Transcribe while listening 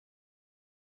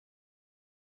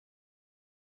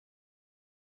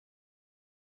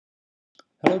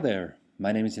Hello there,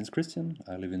 my name is Jens Christian,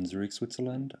 I live in Zurich,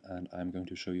 Switzerland, and I'm going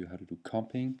to show you how to do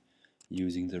comping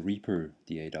using the Reaper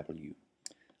DAW.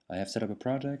 I have set up a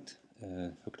project,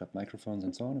 hooked up microphones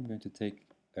and so on. I'm going to take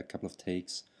a couple of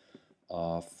takes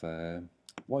of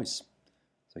voice.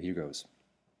 So here goes.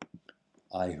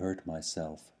 I hurt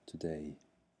myself today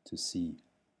to see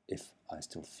if I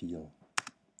still feel.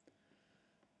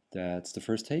 That's the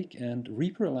first take, and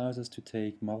Reaper allows us to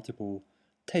take multiple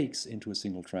takes into a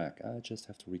single track. I just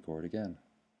have to record again.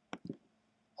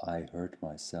 I hurt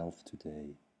myself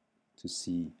today to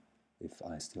see if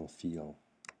I still feel.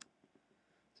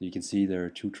 So you can see there are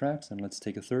two tracks, and let's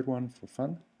take a third one for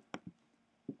fun.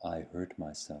 I hurt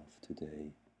myself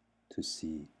today to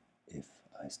see if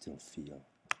I still feel.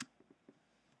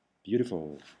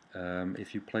 Beautiful.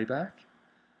 If you play back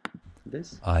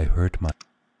this,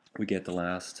 we get the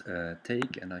last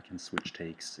take, and I can switch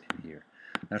takes in here.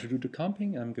 Now to do the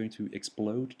comping, I'm going to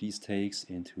explode these takes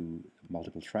into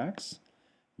multiple tracks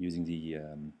using the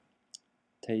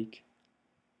take,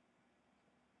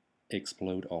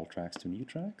 explode all tracks to new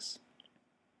tracks.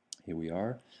 Here we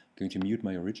are. I'm going to mute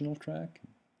my original track,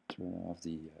 turn off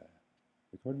the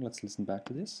recording. Let's listen back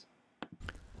to this.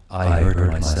 I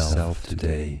hurt myself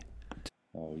today.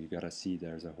 Oh, you gotta see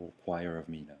there's a whole choir of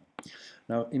me now.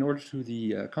 Now, in order to do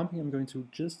the comping, I'm going to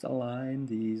just align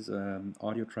these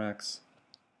audio tracks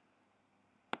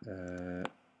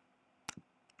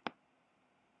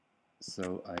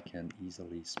so I can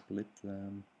easily split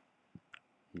them.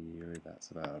 Here, that's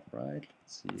about right.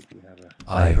 Let's see if we have a...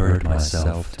 I hurt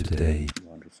myself today.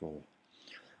 Wonderful.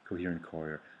 Coherent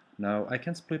choir. Now, I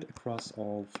can split across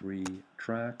all three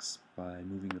tracks by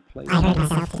moving the play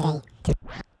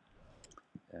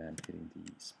and hitting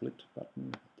the split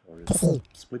button, or the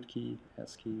split key,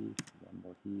 S key, one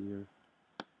more here.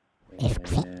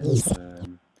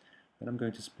 And then I'm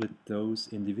going to split those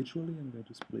individually. I'm going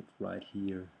to split right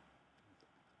here.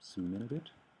 Zoom in a bit.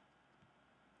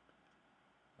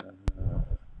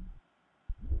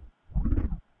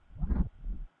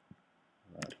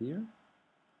 Right here.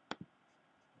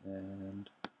 And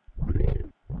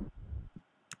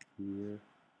here.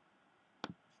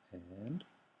 And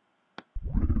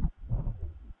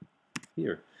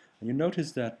here. And you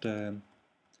notice that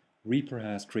Reaper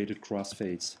has created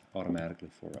crossfades automatically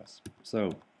for us.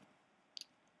 So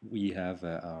we have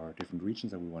our different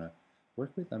regions that we want to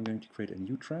work with. I'm going to create a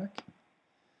new track,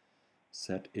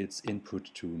 set its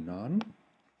input to none,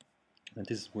 and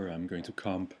this is where I'm going to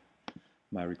comp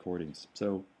my recordings.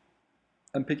 So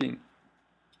I'm picking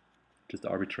just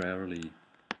arbitrarily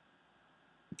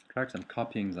tracks. I'm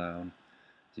copying down,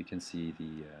 as you can see,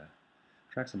 the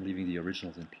tracks. I'm leaving the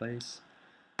originals in place.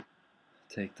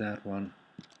 Take that one.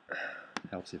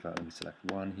 Helps if I only select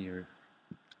one here.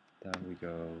 Down we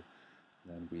go.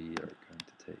 Then we are going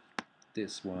to take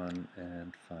this one,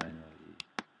 and finally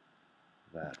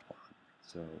that one.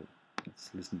 So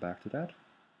let's listen back to that.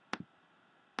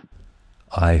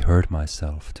 I hurt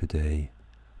myself today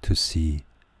to see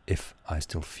if I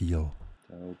still feel.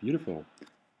 So beautiful.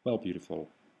 Well, beautiful,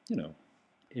 you know,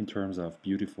 in terms of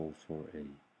beautiful for a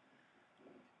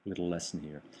little lesson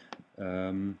here.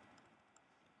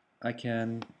 I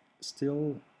can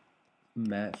still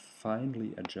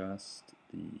finely adjust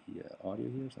the audio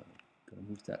here, so I'm going to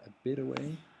move that a bit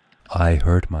away. I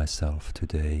hurt myself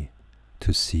today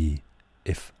to see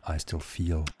if I still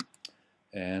feel.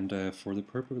 And for the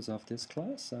purpose of this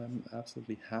class, I'm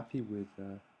absolutely happy with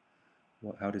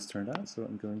how this turned out. So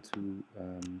I'm going to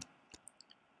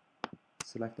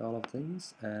select all of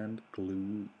these and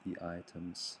glue the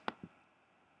items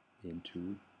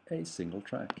into a single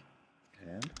track.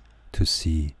 And to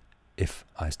see if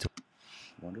I still...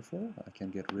 Wonderful. I can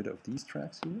get rid of these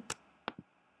tracks here.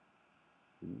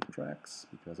 Remove tracks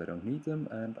because I don't need them,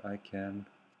 and I can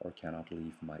or cannot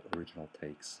leave my original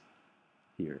takes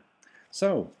here.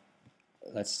 So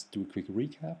let's do a quick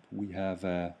recap. We have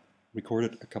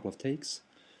recorded a couple of takes.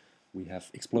 We have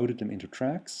exploded them into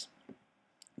tracks.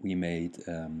 We made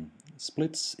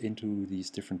splits into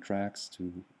these different tracks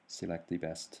to select the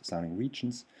best sounding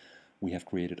regions. We have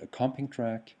created a comping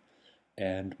track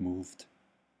and moved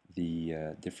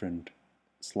the different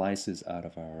slices out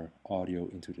of our audio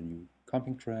into the new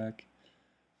comping track,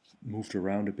 moved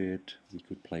around a bit. We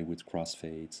could play with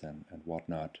crossfades and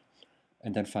whatnot,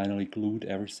 and then finally glued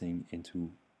everything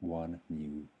into one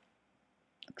new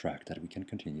track that we can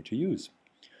continue to use.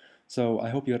 So I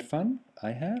hope you had fun.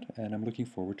 I had, and I'm looking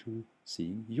forward to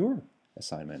seeing your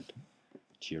assignment.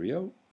 Cheerio!